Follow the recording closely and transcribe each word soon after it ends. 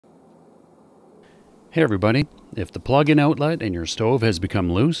Hey everybody, if the plug-in outlet in your stove has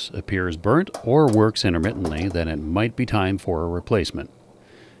become loose, appears burnt, or works intermittently, then it might be time for a replacement.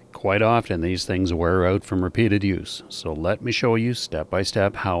 Quite often these things wear out from repeated use, so let me show you step by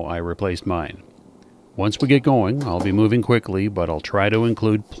step how I replaced mine. Once we get going, I'll be moving quickly, but I'll try to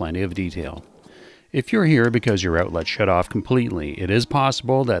include plenty of detail. If you're here because your outlet shut off completely, it is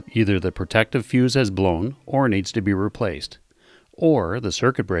possible that either the protective fuse has blown or needs to be replaced. Or the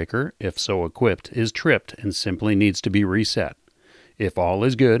circuit breaker, if so equipped, is tripped and simply needs to be reset. If all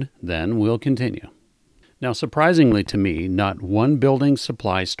is good, then we'll continue. Now, surprisingly to me, not one building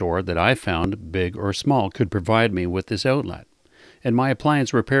supply store that I found, big or small, could provide me with this outlet. And my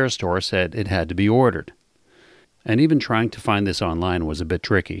appliance repair store said it had to be ordered. And even trying to find this online was a bit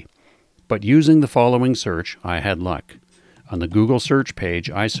tricky. But using the following search, I had luck. On the Google search page,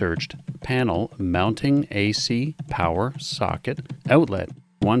 I searched panel mounting AC power socket outlet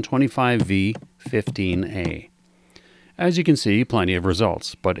 125V 15A. As you can see, plenty of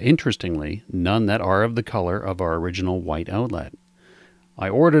results, but interestingly, none that are of the color of our original white outlet. I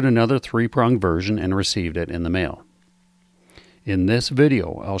ordered another 3-prong version and received it in the mail. In this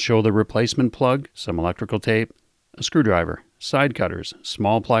video, I'll show the replacement plug, some electrical tape, a screwdriver, side cutters,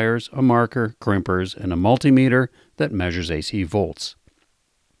 small pliers, a marker, crimpers, and a multimeter that measures AC volts.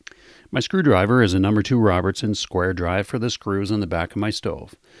 My screwdriver is a number 2 Robertson square drive for the screws on the back of my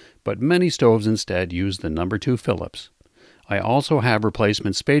stove, but many stoves instead use the number 2 Phillips. I also have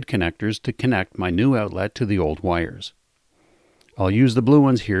replacement spade connectors to connect my new outlet to the old wires. I'll use the blue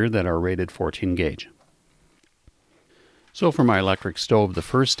ones here that are rated 14 gauge. So for my electric stove, the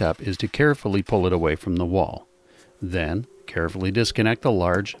first step is to carefully pull it away from the wall. Then, carefully disconnect the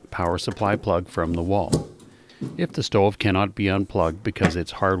large power supply plug from the wall. If the stove cannot be unplugged because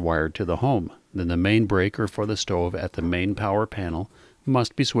it's hardwired to the home, then the main breaker for the stove at the main power panel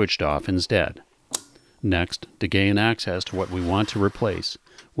must be switched off instead. Next, to gain access to what we want to replace,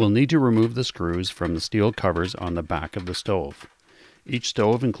 we'll need to remove the screws from the steel covers on the back of the stove. Each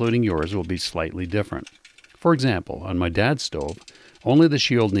stove, including yours, will be slightly different. For example, on my dad's stove, only the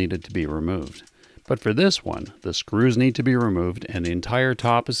shield needed to be removed. But for this one, the screws need to be removed and the entire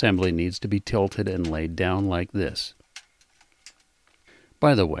top assembly needs to be tilted and laid down like this.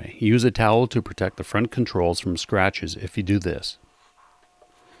 By the way, use a towel to protect the front controls from scratches if you do this.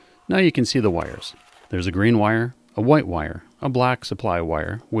 Now you can see the wires. There's a green wire, a white wire, a black supply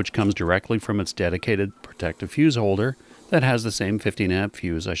wire, which comes directly from its dedicated protective fuse holder that has the same 15 amp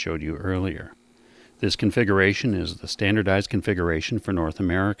fuse I showed you earlier. This configuration is the standardized configuration for North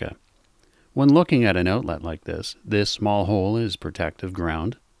America. When looking at an outlet like this small hole is protective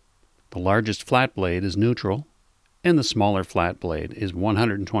ground, the largest flat blade is neutral, and the smaller flat blade is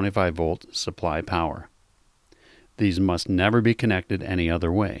 125 volt supply power. These must never be connected any other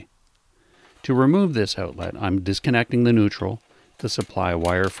way. To remove this outlet, I'm disconnecting the neutral, the supply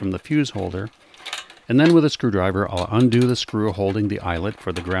wire from the fuse holder, and then with a screwdriver I'll undo the screw holding the eyelet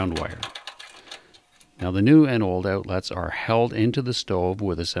for the ground wire. Now the new and old outlets are held into the stove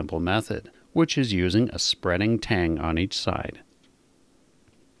with a simple method, which is using a spreading tang on each side.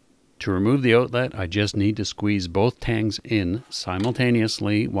 To remove the outlet, I just need to squeeze both tangs in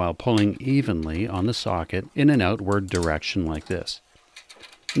simultaneously while pulling evenly on the socket in an outward direction like this.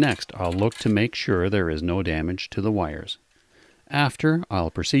 Next, I'll look to make sure there is no damage to the wires. After,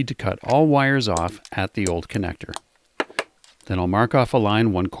 I'll proceed to cut all wires off at the old connector. Then I'll mark off a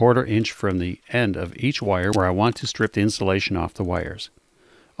line 1/4 inch from the end of each wire where I want to strip the insulation off the wires.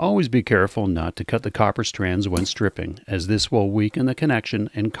 Always be careful not to cut the copper strands when stripping, as this will weaken the connection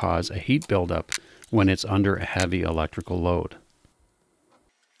and cause a heat buildup when it's under a heavy electrical load.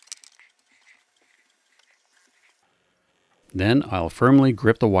 Then I'll firmly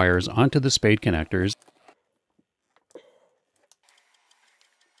grip the wires onto the spade connectors .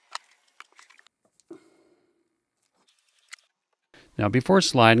 Now before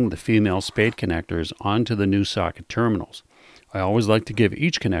sliding the female spade connectors onto the new socket terminals, I always like to give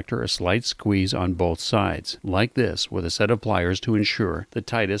each connector a slight squeeze on both sides, like this, with a set of pliers to ensure the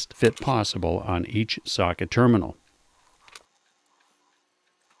tightest fit possible on each socket terminal.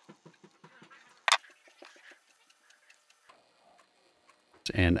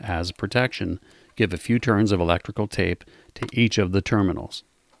 And as protection, give a few turns of electrical tape to each of the terminals.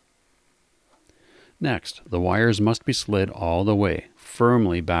 Next, the wires must be slid all the way,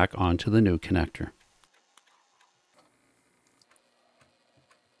 firmly back onto the new connector.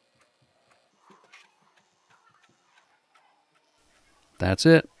 That's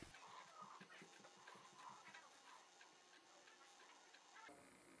it.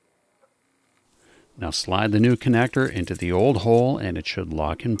 Now slide the new connector into the old hole and it should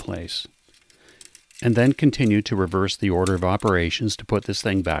lock in place. and then continue to reverse the order of operations to put this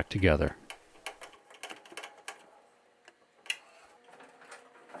thing back together.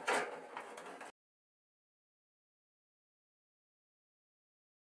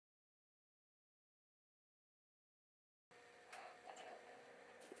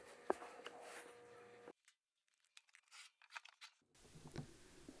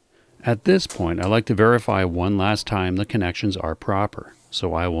 At this point, I like to verify one last time the connections are proper.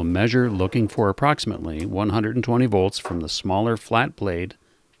 So I will measure looking for approximately 120 volts from the smaller flat blade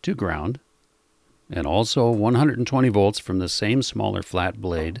to ground, and also 120 volts from the same smaller flat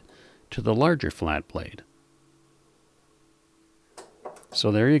blade to the larger flat blade.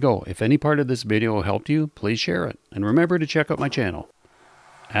 So there you go. If any part of this video helped you, please share it. And remember to check out my channel.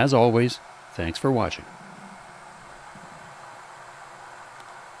 As always, thanks for watching.